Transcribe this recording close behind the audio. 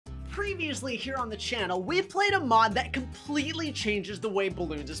previously here on the channel, we've played a mod that completely changes the way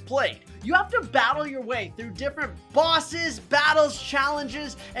Bloons is played. You have to battle your way through different bosses, battles,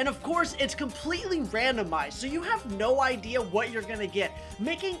 challenges, and of course, it's completely randomized, so you have no idea what you're gonna get,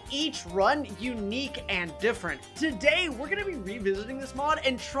 making each run unique and different. Today, we're gonna be revisiting this mod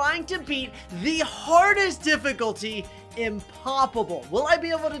and trying to beat the hardest difficulty, impoppable. Will I be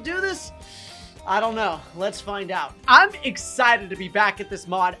able to do this? I don't know. Let's find out. I'm excited to be back at this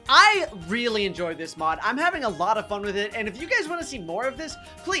mod. I really enjoyed this mod. I'm having a lot of fun with it, and if you guys want to see more of this,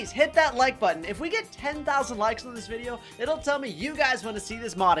 please hit that like button. If we get 10,000 likes on this video, it'll tell me you guys want to see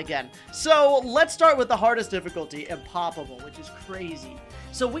this mod again. So let's start with the hardest difficulty, impoppable, which is crazy.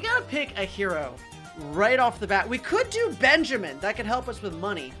 So we gotta pick a hero right off the bat. We could do Benjamin. That could help us with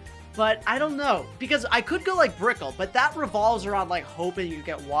money. But I don't know, because I could go like Brickle, but that revolves around like hoping you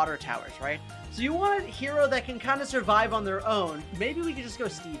get water towers, right? So you want a hero that can kind of survive on their own. Maybe we could just go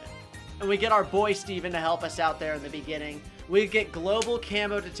Steven. And we get our boy Steven to help us out there in the beginning. We get global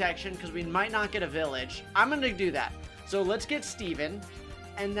camo detection because we might not get a village. I'm going to do that. So let's get Steven.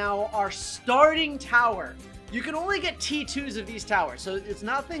 And now our starting tower. You can only get T2s of these towers. So it's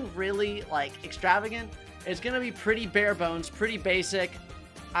nothing really like extravagant. It's going to be pretty bare bones, pretty basic.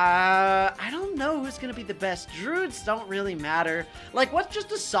 I don't know who's gonna be the best. Druids don't really matter. Like, what's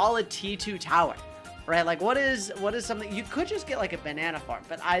just a solid T2 tower, right? Like, what is something you could just get like a banana farm,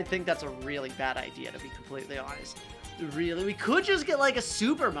 but I think that's a really bad idea, to be completely honest. Really, we could just get like a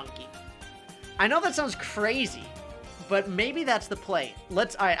super monkey. I know that sounds crazy, but maybe that's the play. All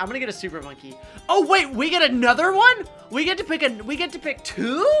right, I'm gonna get a super monkey. Oh wait, we get another one? We get to pick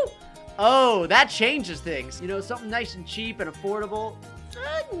two? Oh, that changes things. You know, something nice and cheap and affordable.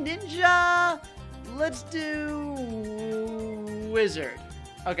 Ninja. Let's do wizard.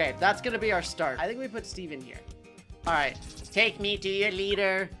 Okay, that's gonna be our start. I think we put Steven here. All right, take me to your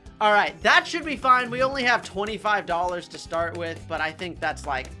leader. All right, that should be fine. We only have $25 to start with, but I think that's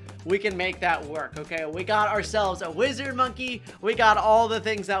like, we can make that work, okay? We got ourselves a wizard monkey. We got all the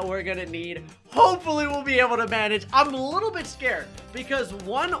things that we're gonna need. Hopefully we'll be able to manage. I'm a little bit scared because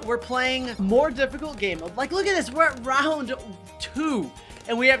one, we're playing more difficult game. Like, look at this, we're at round 2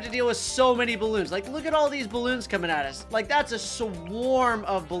 and we have to deal with so many balloons. Like, look at all these balloons coming at us. Like, that's a swarm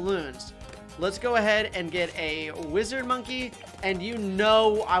of balloons. Let's go ahead and get a wizard monkey, and you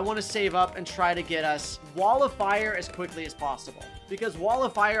know I want to save up and try to get us wall of fire as quickly as possible, because wall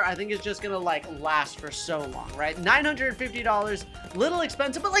of fire I think is just gonna like last for so long, right? $950, little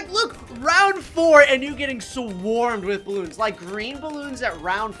expensive, but like, look, round 4 and you getting swarmed with balloons, like green balloons at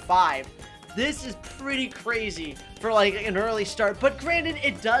round 5. This is pretty crazy for like an early start, but granted,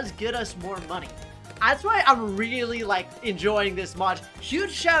 it does get us more money. That's why I'm really like enjoying this mod.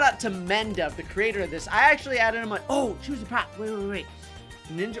 Huge shout out to Mendub, the creator of this. I actually added him like, oh, choose a path. Wait.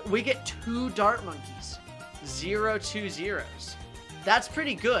 Ninja, we get 2 dart monkeys. 0 2 zeros. That's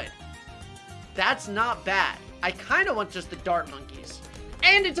pretty good. That's not bad. I kind of want just the dart monkeys.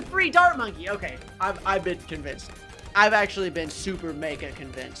 And it's a free dart monkey. Okay, I've been convinced. I've actually been super mega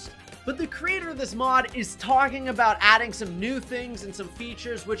convinced. But the creator of this mod is talking about adding some new things and some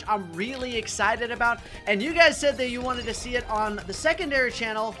features, which I'm really excited about. And you guys said that you wanted to see it on the secondary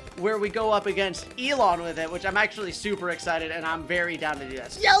channel where we go up against Elon with it, which I'm actually super excited and I'm very down to do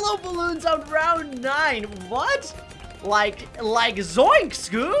that. Yellow balloons on round 9. What? Like Zoink,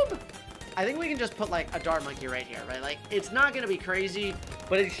 Scoob? I think we can just put like a dart monkey right here, right? Like, it's not gonna be crazy,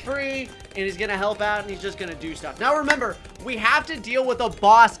 but it's free and he's gonna help out and he's just gonna do stuff. Now remember, we have to deal with a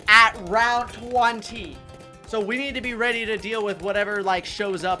boss at round 20. So we need to be ready to deal with whatever like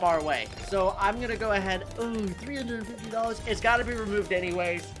shows up our way. So I'm gonna go ahead, ooh, $350. It's gotta be removed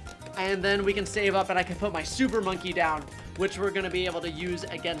anyways. And then we can save up and I can put my super monkey down, which we're going to be able to use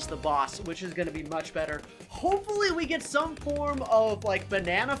against the boss, which is going to be much better. Hopefully we get some form of like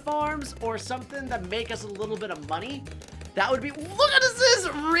banana farms or something that make us a little bit of money. That would be, look at this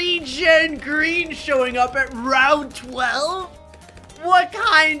regen green showing up at round 12. What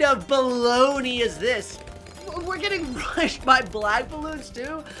kind of baloney is this? We're getting rushed by black balloons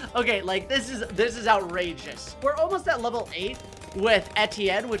too? Okay, like this is outrageous. We're almost at level 8 with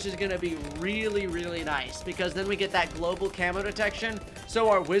Etienne, which is going to be really, really nice because then we get that global camo detection. So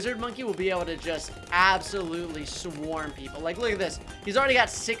our wizard monkey will be able to just absolutely swarm people. Like, look at this. He's already got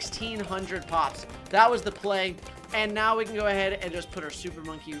 1,600 pops. That was the play. And now we can go ahead and just put our super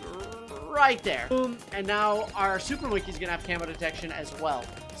monkey right there. Boom. And now our super monkey is going to have camo detection as well.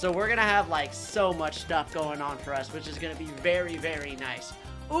 So we're going to have like so much stuff going on for us, which is going to be very, very nice.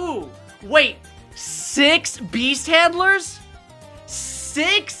 Ooh, wait, 6 beast handlers?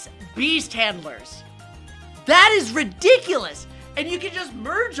 6 beast handlers. That is ridiculous. And you can just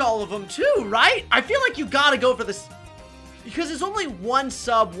merge all of them too, right? I feel like you gotta go for this. Because there's only one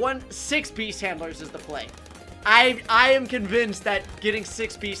sub, 6 beast handlers is the play. I am convinced that getting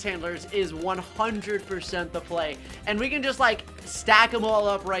 6 beast handlers is 100% the play. And we can just like stack them all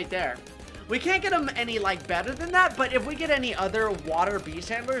up right there. We can't get them any like better than that, but if we get any other water beast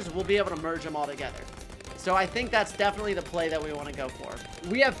handlers, we'll be able to merge them all together. So I think that's definitely the play that we want to go for.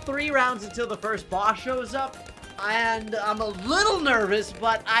 We have 3 rounds until the first boss shows up. And I'm a little nervous,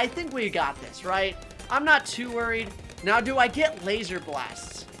 but I think we got this, right? I'm not too worried. Now, do I get laser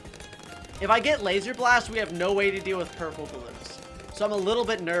blasts? If I get laser blasts, we have no way to deal with purple balloons. So I'm a little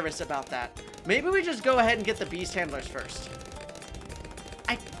bit nervous about that. Maybe we just go ahead and get the beast handlers first.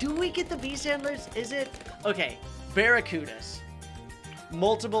 Do we get the beast handlers? Is it? Okay, barracudas.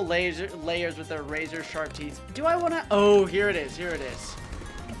 Multiple layers with their razor sharp teeth. Do I want to? Oh, here it is. Here it is.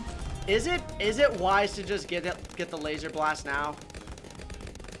 Is it wise to just get the laser blast now?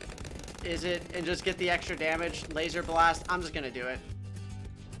 Is it? And just get the extra damage? Laser blast? I'm just gonna do it.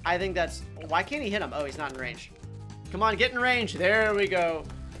 I think that's... Why can't he hit him? Oh, he's not in range. Come on, get in range. There we go.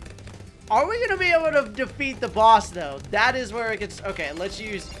 Are we gonna be able to defeat the boss, though? That is where it gets... Okay, let's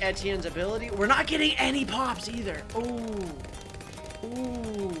use Etienne's ability. We're not getting any pops, either. Ooh.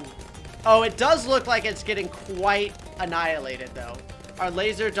 Ooh. Oh, it does look like it's getting quite annihilated, though. Our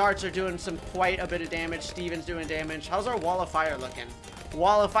laser darts are doing quite a bit of damage. Steven's doing damage. How's our wall of fire looking?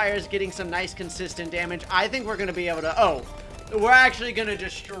 Wall of fire is getting some nice consistent damage. I think we're going to be able to... Oh, we're actually going to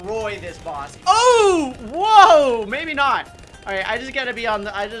destroy this boss. Oh, whoa, maybe not. All right, I just got to be on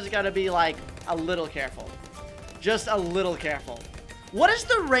the... I just got to be, like, a little careful. Just a little careful. What is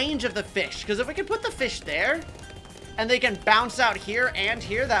the range of the fish? Because if we can put the fish there, and they can bounce out here and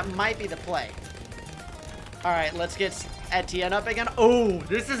here, that might be the play. All right, let's get Etienne up again. Oh,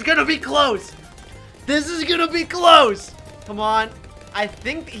 this is going to be close. This is going to be close. Come on. I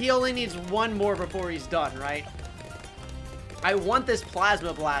think he only needs one more before he's done, right? I want this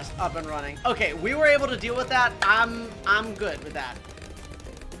plasma blast up and running. Okay, we were able to deal with that. I'm good with that.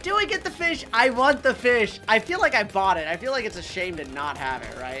 Do we get the fish? I want the fish. I feel like I bought it. I feel like it's a shame to not have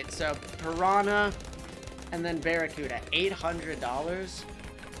it, right? So, piranha and then barracuda. $800.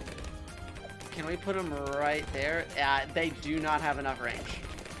 Can we put them right there? They do not have enough range.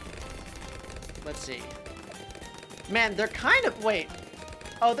 Let's see. Man, they're kind of... Wait.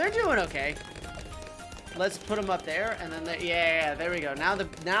 Oh, they're doing okay. Let's put them up there, and then... Yeah, there we go. Now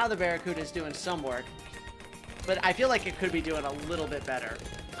the barracuda is doing some work. But I feel like it could be doing a little bit better.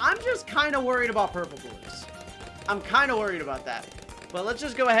 I'm just kind of worried about purple balloons. I'm kind of worried about that. But let's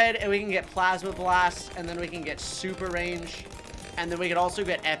just go ahead, and we can get plasma blasts, and then we can get super range. And then we could also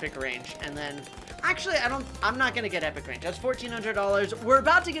get epic range. And then... Actually, I'm not going to get epic range. That's $1,400. We're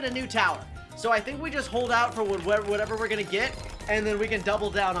about to get a new tower. So I think we just hold out for whatever we're going to get, and then we can double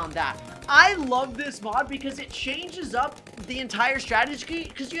down on that. I love this mod because it changes up the entire strategy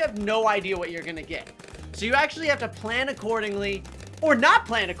because you have no idea what you're going to get. So you actually have to plan accordingly or not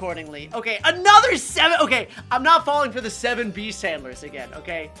plan accordingly. Okay, another 7. Okay, I'm not falling for the 7 beast handlers again,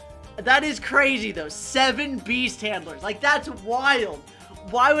 okay? That is crazy, though. 7 beast handlers. Like, that's wild.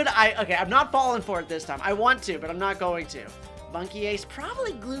 Why would I... Okay, I'm not falling for it this time. I want to, but I'm not going to. Monkey Ace,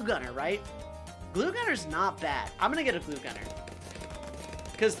 probably Glue Gunner, right? Glue Gunner's not bad. I'm gonna get a Glue Gunner.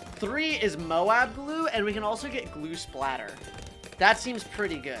 Because 3 is Moab Glue, and we can also get Glue Splatter. That seems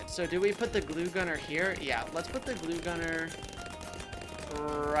pretty good. So do we put the Glue Gunner here? Yeah, let's put the Glue Gunner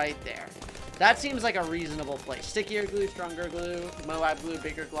right there. That seems like a reasonable place. Stickier glue, stronger glue, Moab glue,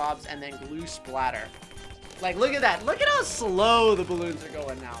 bigger globs, and then Glue Splatter. Like, look at that. Look at how slow the balloons are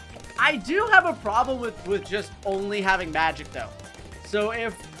going now. I do have a problem with just only having magic, though. So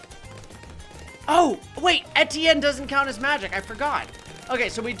if... Oh, wait, Etienne doesn't count as magic. I forgot. Okay,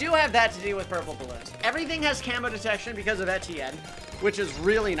 so we do have that to deal with purple balloons. Everything has camo detection because of Etienne, which is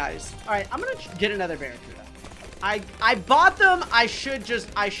really nice. All right, I'm going to get another barracuda. I bought them. I should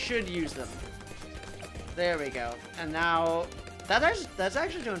use them. There we go. And now... That's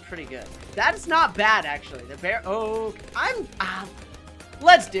actually doing pretty good. That's not bad, actually. The bear... Oh,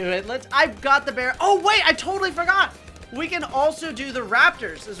 let's do it. I've got the bear... Oh, wait, I totally forgot. We can also do the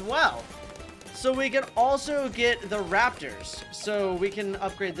raptors as well. So we can also get the raptors. So we can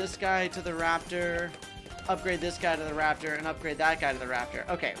upgrade this guy to the raptor, upgrade this guy to the raptor, and upgrade that guy to the raptor.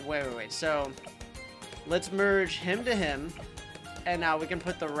 Okay, wait. So let's merge him to him. And now we can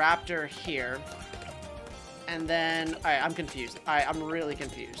put the raptor here. And then, all right, I'm confused. All right, I'm really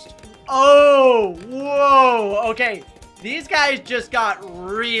confused. Oh, whoa. Okay, these guys just got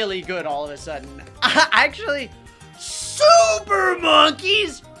really good all of a sudden. Actually, super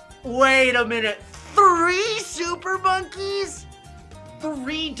monkeys. Wait a minute. 3 super monkeys?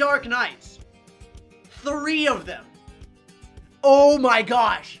 3 Dark Knights. 3 of them. Oh my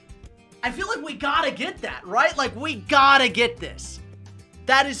gosh. I feel like we gotta get that, right? Like, we gotta get this.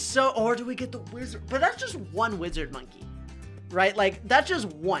 That is so... Or do we get the wizard? But that's just 1 wizard monkey, right? Like, that's just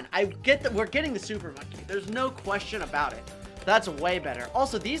 1. I get that we're getting the super monkey. There's no question about it. That's way better.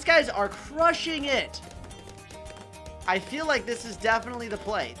 Also, these guys are crushing it. I feel like this is definitely the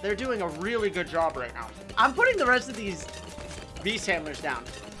play. They're doing a really good job right now. I'm putting the rest of these beast handlers down.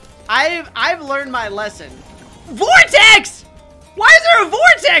 I've learned my lesson. Vortex! Why is there a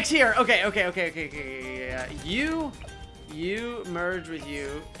vortex here? Okay. You merge with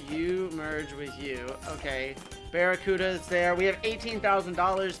you. You merge with you. Okay. Barracuda is there. We have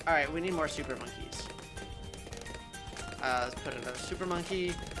 $18,000. All right, we need more super monkeys. Let's put another super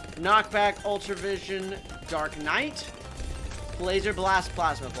monkey. Knockback, Ultravision, Dark Knight, Laser Blast,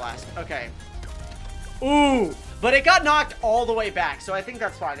 Plasma Blast. Okay. Ooh, but it got knocked all the way back, so I think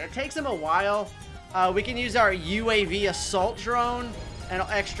that's fine. It takes him a while. We can use our UAV assault drone and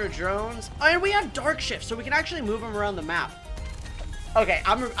extra drones. Oh, and we have Dark Shift, so we can actually move them around the map. Okay,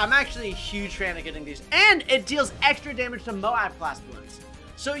 I'm actually a huge fan of getting these. And it deals extra damage to Moab class balloons.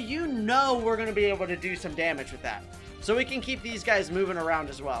 So you know we're going to be able to do some damage with that. So we can keep these guys moving around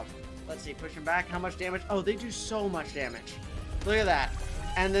as well. Let's see, push them back. How much damage? Oh, they do so much damage. Look at that.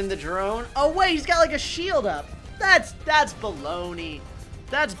 And then the drone. Oh, wait, he's got like a shield up. That's baloney.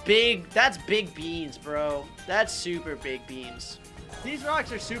 That's big beans, bro. That's super big beans. These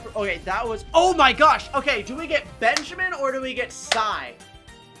rocks are super... Okay, that was... Oh my gosh. Okay, do we get Benjamin or do we get Psy?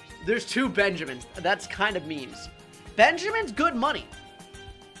 There's 2 Benjamins. That's kind of memes. Benjamin's good money.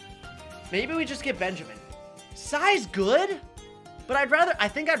 Maybe we just get Benjamin. Psy's good, but I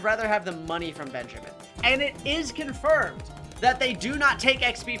think I'd rather have the money from Benjamin. And it is confirmed that they do not take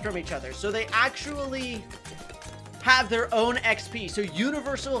XP from each other. So they actually have their own XP. So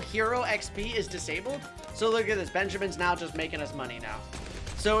Universal Hero XP is disabled. So look at this. Benjamin's now just making us money now.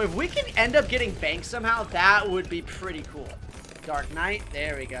 So if we can end up getting banked somehow, that would be pretty cool. Dark Knight.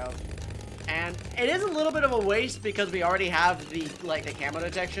 There we go. And it is a little bit of a waste because we already have the camo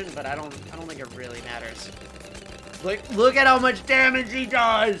detection, but I don't think it really matters. Look at how much damage he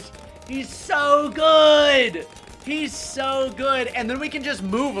does. He's so good. He's so good. And then we can just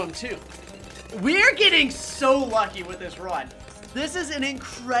move him too. We're getting so lucky with this run. This is an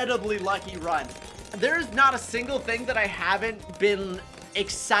incredibly lucky run. There's not a single thing that I haven't been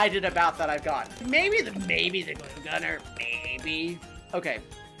excited about that I've gotten. Maybe the glue gunner, maybe. Okay,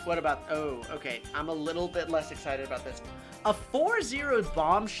 what about, oh, okay. I'm a little bit less excited about this. A 4-0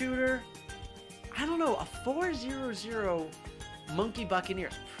 bomb shooter. I don't know, a 4-0-0 Monkey Buccaneer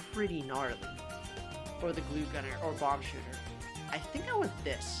is pretty gnarly. Or the glue gunner or bomb shooter. I think I want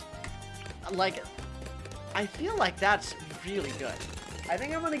this. Like, I feel like that's really good. I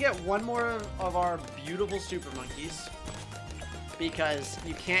think I'm gonna get one more of our beautiful super monkeys because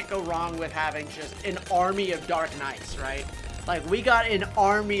you can't go wrong with having just an army of Dark Knights, right? Like, we got an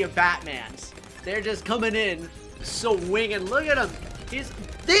army of Batmans. They're just coming in, swinging. Look at him.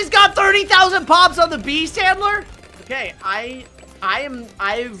 He's got 30,000 pops on the Beast Handler. Okay, I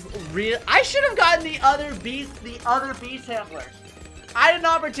should have gotten the other Beast Handlers. I had an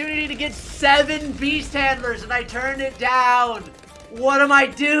opportunity to get 7 Beast Handlers and I turned it down. What am I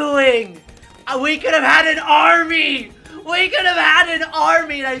doing? We could have had an army. We could have had an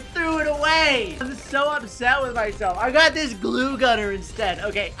army and I threw it away. I'm so upset with myself. I got this glue gunner instead.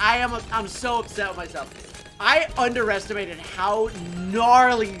 Okay, I'm so upset with myself. I underestimated how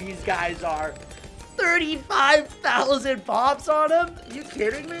gnarly these guys are. 35,000 pops on them? Are you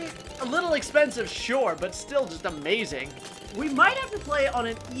kidding me? A little expensive, sure, but still just amazing. We might have to play on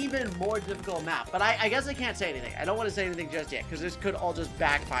an even more difficult map, but I guess I can't say anything. I don't want to say anything just yet, because this could all just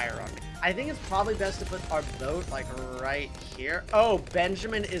backfire on me. I think it's probably best to put our boat, like, right here. Oh,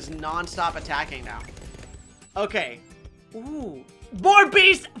 Benjamin is non-stop attacking now. Okay. Ooh. More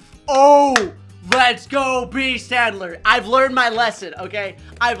beast! Oh! Let's go, Beast Handler. I've learned my lesson, okay?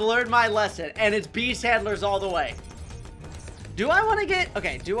 I've learned my lesson, and it's Beast Handlers all the way. Do I want to get...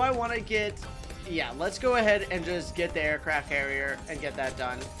 Okay, do I want to get... Yeah, let's go ahead and just get the aircraft carrier and get that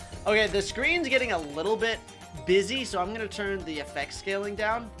done. Okay, the screen's getting a little bit busy, so I'm going to turn the effect scaling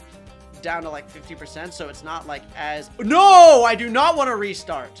down to like 50%, so it's not like as... No! I do not want to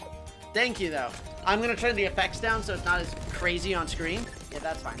restart. Thank you, though. I'm going to turn the effects down so it's not as crazy on screen. Yeah,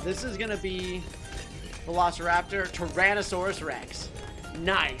 that's fine. This is going to be Velociraptor Tyrannosaurus Rex.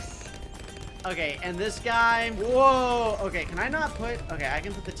 Nice. Okay, and this guy... Whoa! Okay, can I not put... Okay, I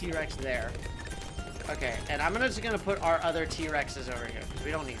can put the T-Rex there. Okay, and I'm just going to put our other T-Rexes over here, because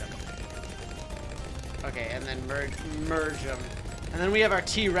we don't need them. Okay, and then merge them. And then we have our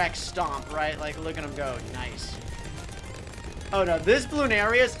T-Rex stomp, right? Like, look at him go. Nice. Oh, no. This balloon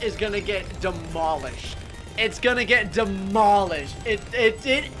area is going to get demolished. It's going to get demolished. We,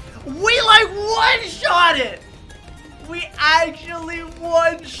 like, one-shot it. We actually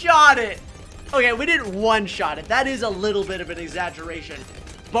one-shot it. Okay, we didn't one-shot it. That is a little bit of an exaggeration.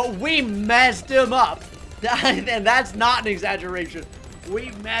 But we messed him up. And that's not an exaggeration.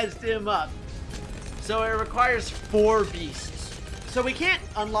 We messed him up. So it requires 4 beasts. So we can't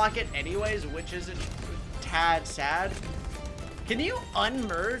unlock it anyways, which is a tad sad. Can you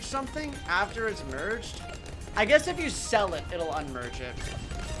unmerge something after it's merged? I guess if you sell it, it'll unmerge it.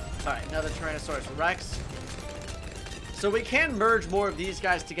 Alright, another Tyrannosaurus Rex. So we can merge more of these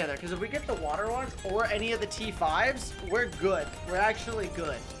guys together, because if we get the water ones or any of the T5s, we're good. We're actually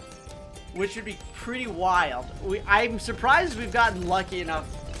good. Which would be pretty wild. I'm surprised we've gotten lucky enough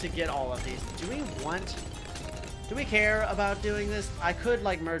to get all of these. Do we care about doing this? I could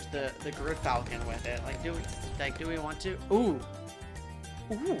like merge the Griff Falcon with it. Like do we want to? Ooh.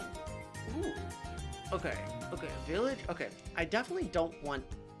 Okay, village. Okay, I definitely don't want.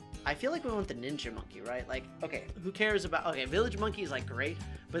 I feel like we want the ninja monkey, right? Like, okay, who cares about? Okay, village monkey is like great,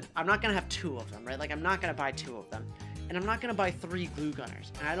 but I'm not gonna have 2 of them, right? Like, I'm not gonna buy 2 of them, and I'm not gonna buy 3 glue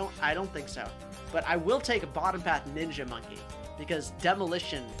gunners, and I don't think so. But I will take a bottom path ninja monkey because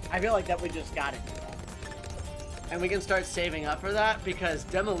demolition. I feel like that we just gotta do that, and we can start saving up for that because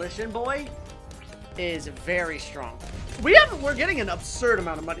demolition boy is very strong. We're getting an absurd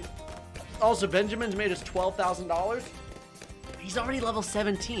amount of money. Also, Benjamin's made us $12,000. He's already level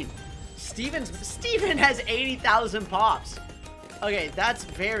 17. Steven has 80,000 pops. Okay, that's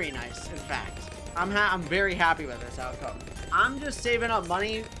very nice, in fact. I'm very happy with this outcome. I'm just saving up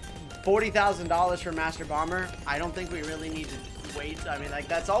money, $40,000 for Master Bomber. I don't think we really need to wait. I mean, like,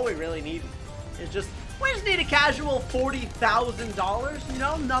 that's all we really need. We just need a casual $40,000. You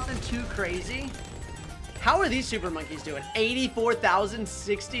know, nothing too crazy. How are these super monkeys doing? 84,000,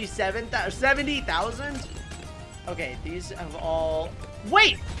 67,000, 70,000? Okay, these have all...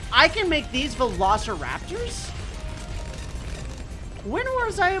 Wait! I can make these Velociraptors? When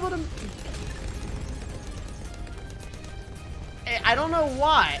was I able to... I don't know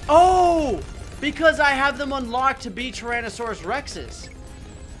why. Oh! Because I have them unlocked to be Tyrannosaurus Rexes.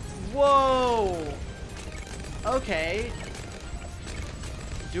 Whoa! Okay.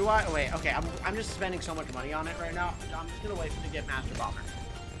 Do I... Wait, okay, I'm just spending so much money on it right now. I'm just gonna wait to get Master Bomber.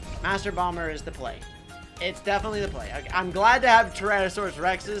 Master Bomber is the play. It's definitely the play. Okay, I'm glad to have Tyrannosaurus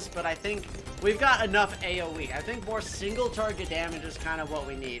Rexes, but I think we've got enough AoE. I think more single target damage is kind of what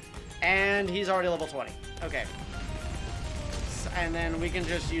we need. And he's already level 20. Okay. And then we can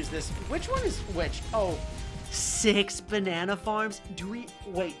just use this. Which one is which? Oh, 6 banana farms. Do we...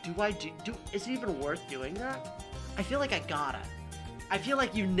 Wait, is it even worth doing that? I feel like I gotta. I feel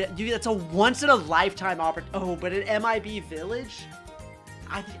like that's a once-in-a-lifetime opportunity. Oh, but an MIB village?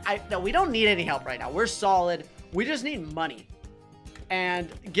 No, we don't need any help right now. We're solid. We just need money. And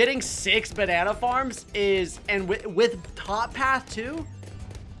getting 6 banana farms is... And with Top Path too?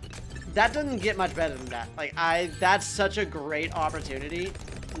 That doesn't get much better than that. Like, that's such a great opportunity.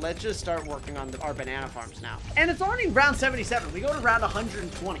 Let's just start working on our banana farms now. And it's already round 77. We go to round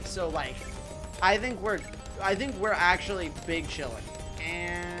 120. So, like, I think we're actually big chilling.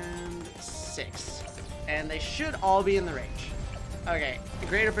 And 6. And they should all be in the range. Okay,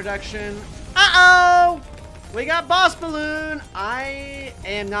 greater production. Uh-oh! We got Boss Balloon. I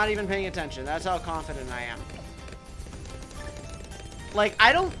am not even paying attention. That's how confident I am. Like,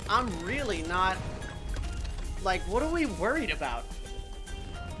 I'm really not... Like, what are we worried about?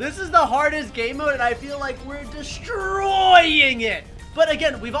 This is the hardest game mode, and I feel like we're destroying it. But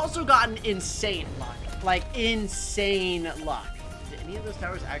again, we've also gotten insane luck. Like, insane luck. Did any of those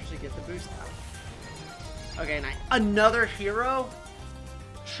towers actually get the boost now? Okay, nice. Another hero?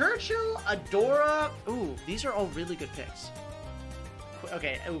 Churchill, Adora. Ooh, these are all really good picks.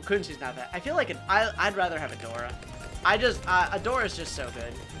 Okay, Kunzi's not that. I feel like I'd rather have Adora. Adora's just so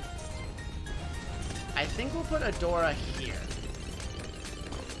good. I think we'll put Adora here.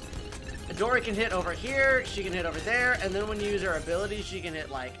 Adora can hit over here, she can hit over there, and then when you use her ability, she can hit,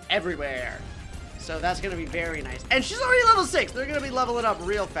 like, everywhere. So that's gonna be very nice. And she's already level 6! They're gonna be leveling up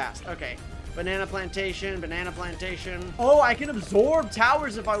real fast. Okay. Banana plantation, banana plantation. Oh, I can absorb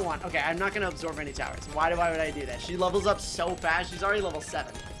towers if I want. Okay, I'm not gonna absorb any towers. Why would I do that? She levels up so fast. She's already level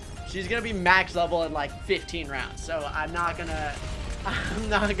 7. She's gonna be max level in like 15 rounds. So I'm not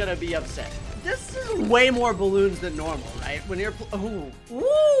gonna be upset. This is way more balloons than normal, right? When you're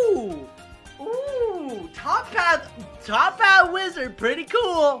Top Path Wizard, pretty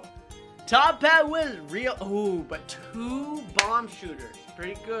cool. Top hat was real. Oh, but 2 bomb shooters.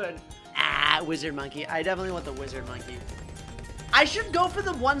 Pretty good. Ah, wizard monkey. I definitely want the wizard monkey. I should go for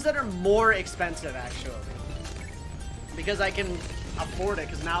the ones that are more expensive, actually. Because I can afford it.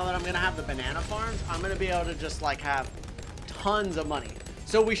 Because now that I'm going to have the banana farms, I'm going to be able to just, like, have tons of money.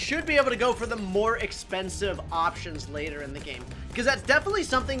 So we should be able to go for the more expensive options later in the game. Because that's definitely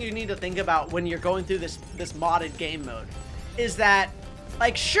something you need to think about when you're going through this modded game mode. Is that,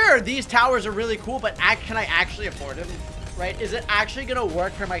 like, sure, these towers are really cool, but can I actually afford them? Right? Is it actually going to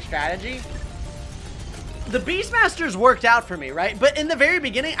work for my strategy? The Beastmasters worked out for me, right? But in the very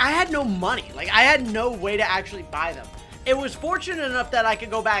beginning, I had no money. Like, I had no way to actually buy them. It was fortunate enough that I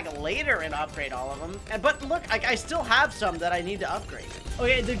could go back later and upgrade all of them. But look, I still have some that I need to upgrade.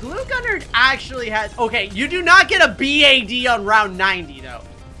 Okay, the glue gunner actually has... Okay, you do not get a BAD on round 90, though.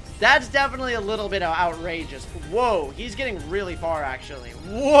 That's definitely a little bit outrageous. Whoa, he's getting really far, actually.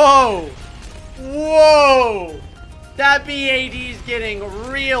 Whoa! Whoa! That BAD's getting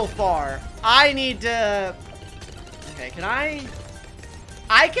real far. I need to... Okay, can I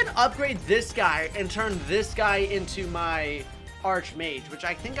can upgrade this guy and turn this guy into my Archmage, which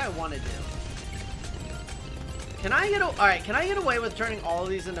I think I want to do. Can I get... Alright, can I get away with turning all of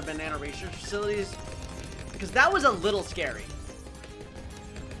these into banana research facilities? Because that was a little scary.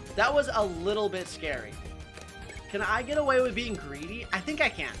 That was a little bit scary. Can I get away with being greedy? I think I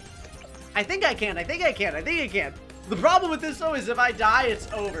can. I think I can. I think I can. I think I can. The problem with this though is if I die,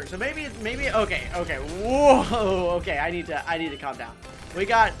 it's over. So maybe okay. Whoa. Okay, I need to calm down.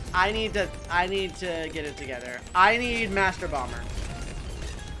 I need to get it together. I need Master Bomber.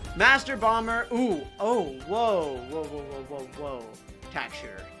 Master Bomber. Ooh. Oh, whoa. Tack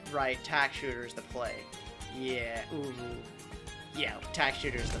shooter. Right, tack shooter's the play. Yeah. Ooh. Yeah, tack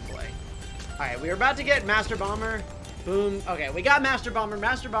shooter's the play. Alright, we were about to get Master Bomber. Boom. Okay, we got Master Bomber.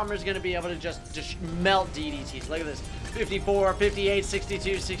 Master Bomber is going to be able to just melt DDTs. Look at this. 54, 58,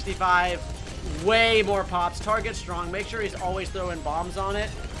 62, 65. Way more pops. Target strong. Make sure he's always throwing bombs on it.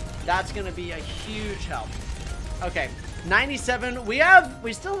 That's going to be a huge help. Okay, 97. We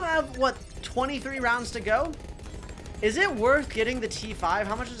still have, what, 23 rounds to go? Is it worth getting the T5?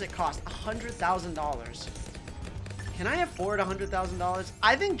 How much does it cost? $100,000. Can I afford $100,000?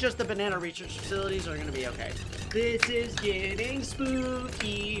 I think just the banana research facilities are going to be okay. This is getting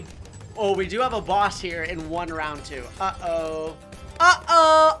spooky. Oh, we do have a boss here in 1 round 2. Uh-oh.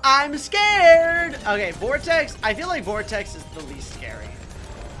 Uh-oh, I'm scared. Okay, Vortex. I feel like Vortex is the least scary.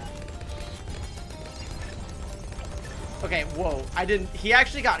 Okay, whoa. He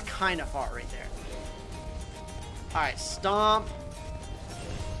actually got kind of far right there. All right, stomp.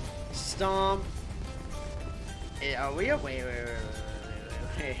 Stomp. Are we? Wait.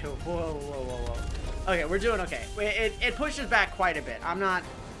 Whoa. Okay, we're doing okay. It pushes back quite a bit. I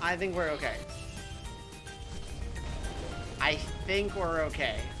think we're okay. I think we're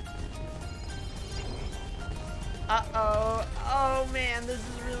okay. Uh-oh. Oh, man, this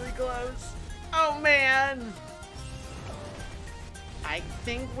is really close. Oh, man. I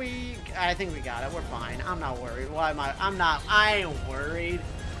think we got it. We're fine. I'm not worried. Why am I ain't worried.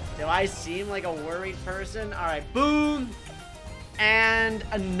 Do I seem like a worried person? All right, boom. And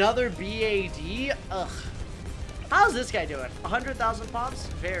another BAD. Ugh. How's this guy doing? 100,000 pops?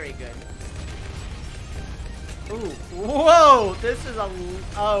 Very good. Ooh. Whoa. This is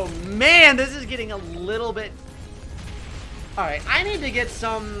oh, man. This is getting a little bit. All right. I need to get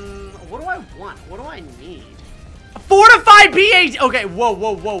some. What do I want? What do I need? A fortified BAD. Okay. Whoa.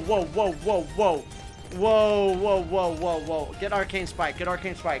 Whoa. Get Arcane Spike. Get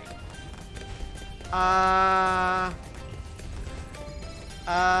Arcane Spike. Are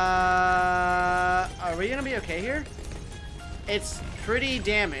we gonna be okay here? It's pretty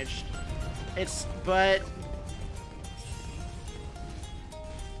damaged. But...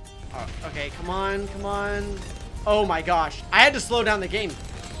 Oh, okay, come on. Oh my gosh. I had to slow down the game.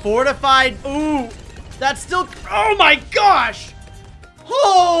 Fortified. Ooh. That's still... Oh my gosh.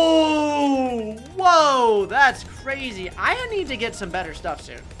 Oh, whoa, that's crazy. I need to get some better stuff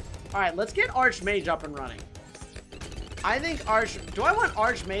soon. All right, let's get Archmage up and running. I think do I want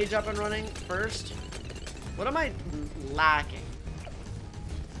Archmage up and running first? What am I lacking?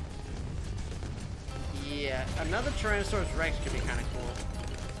 Yeah, another Tyrannosaurus Rex could be kind of cool.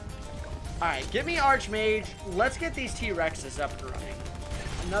 All right, give me Archmage. Let's get these T-Rexes up and running.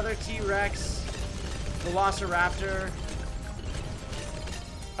 Another T-Rex, Velociraptor.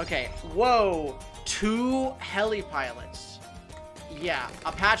 Okay, whoa, 2 heli-pilots. Yeah,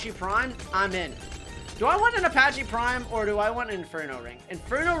 Apache Prime, I'm in. Do I want an Apache Prime or do I want an Inferno Ring?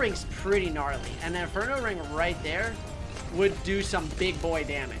 Inferno Ring's pretty gnarly, and an Inferno Ring right there would do some big boy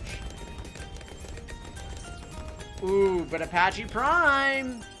damage. Ooh, but Apache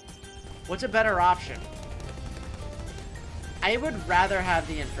Prime. What's a better option? I would rather have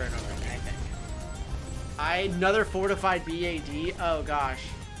the Inferno Ring, I think. Another fortified BAD. Oh, gosh.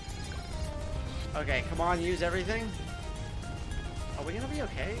 Okay, come on, use everything. Are we gonna be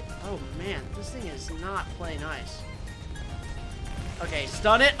okay? Oh, man, this thing is not play nice. Okay,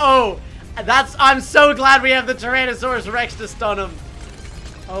 stun it. Oh, I'm so glad we have the Tyrannosaurus Rex to stun him.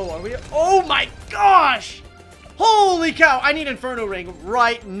 Oh, are we? Oh, my gosh. Holy cow, I need Inferno Ring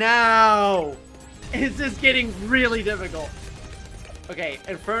right now. This is getting really difficult. Okay,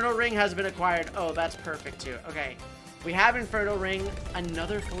 Inferno Ring has been acquired. Oh, that's perfect too. Okay, we have Inferno Ring.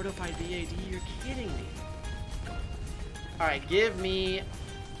 Another fortified BAD. You're kidding me. All right, give me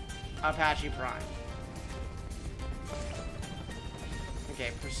Apache Prime.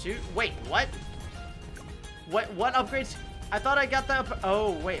 Okay, Pursuit. Wait, what? What upgrades? I thought I got the...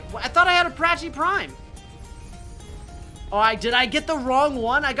 Oh, wait. I thought I had Apache Prime. Oh, did I get the wrong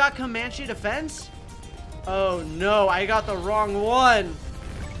one? I got Comanche Defense? Oh, no. I got the wrong one.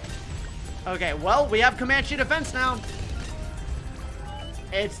 Okay, well, we have Comanche Defense now.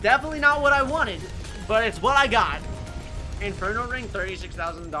 It's definitely not what I wanted, but it's what I got. Inferno Ring,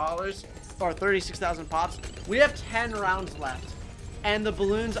 $36,000. Or 36,000 pops. We have 10 rounds left. And the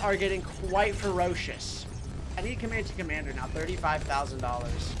balloons are getting quite ferocious. I need Comanche Commander now, $35,000.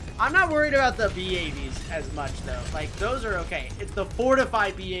 I'm not worried about the BADs as much, though. Like, those are okay. It's the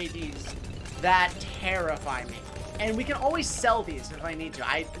fortified BADs that terrify me. And we can always sell these if I need to.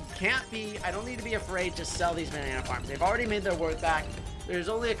 I don't need to be afraid to sell these banana farms. They've already made their worth back. There's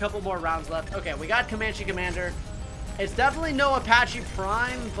only a couple more rounds left. Okay, we got Comanche Commander. It's definitely no Apache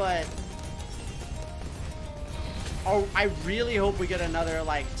Prime, but... Oh, I really hope we get another,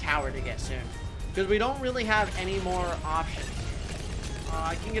 like, tower to get soon. Because we don't really have any more options.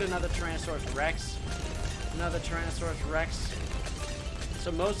 I can get another Tyrannosaurus Rex. Another Tyrannosaurus Rex.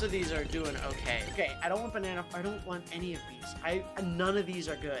 So most of these are doing okay. Okay, I don't want banana. I don't want any of these. None of these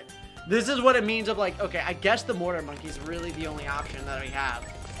are good. This is what it means of like, okay, I guess the Mortar Monkey is really the only option that we have.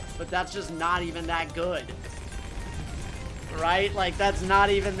 But that's just not even that good. Right? Like, that's not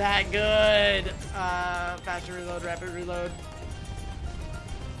even that good. Faster reload, rapid reload.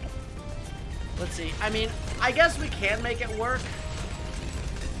 Let's see. I mean, I guess we can make it work.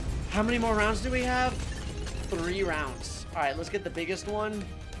 How many more rounds do we have? 3 rounds. All right, let's get the biggest one.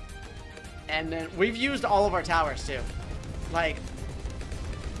 And then we've used all of our towers too. Like,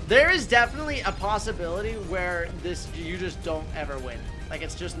 there is definitely a possibility where you just don't ever win. Like,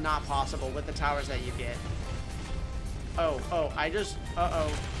 it's just not possible with the towers that you get. Oh,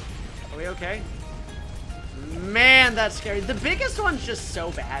 uh-oh. Are we okay? Man, that's scary. The biggest one's just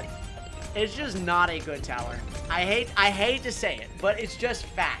so bad. It's just not a good tower. I hate to say it, but it's just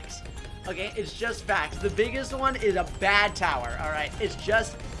facts. Okay, it's just facts. The biggest one is a bad tower, all right?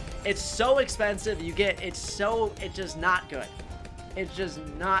 It's so expensive. It's just not good. It's just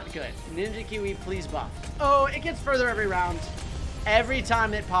not good. Ninja Kiwi, please buff. Oh, it gets further every round. Every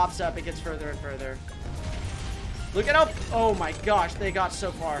time it pops up, it gets further and further. Look it up. Oh my gosh, they got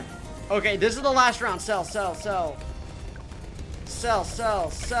so far. Okay, this is the last round. Sell.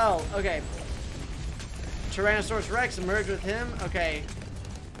 Okay. Tyrannosaurus Rex, merge with him. Okay.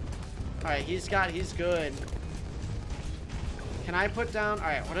 Alright, he's good. Can I put down...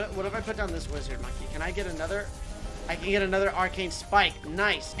 Alright, what if I put down this wizard monkey? Can I get another... I can get another arcane spike.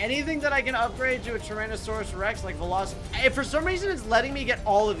 Nice. Anything that I can upgrade to a Tyrannosaurus Rex, like velocity... For some reason, it's letting me get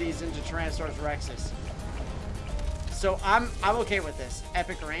all of these into Tyrannosaurus Rexes. So I'm okay with this.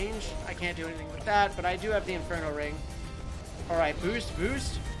 Epic range. I can't do anything with that, but I do have the Inferno Ring. Alright, boost.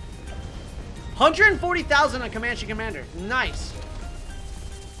 140,000 on Comanche Commander. Nice.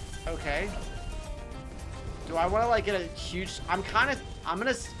 Okay. Do I want to like get a huge... I'm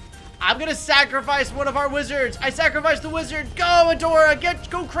gonna sacrifice one of our wizards. I sacrificed the wizard. Go, Adora.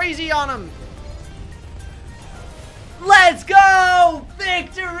 Go crazy on him. Let's go!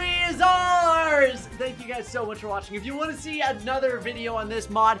 Victory is ours! Thank you guys so much for watching. If you want to see another video on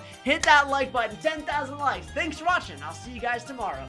this mod, hit that like button. 10,000 likes. Thanks for watching. I'll see you guys tomorrow.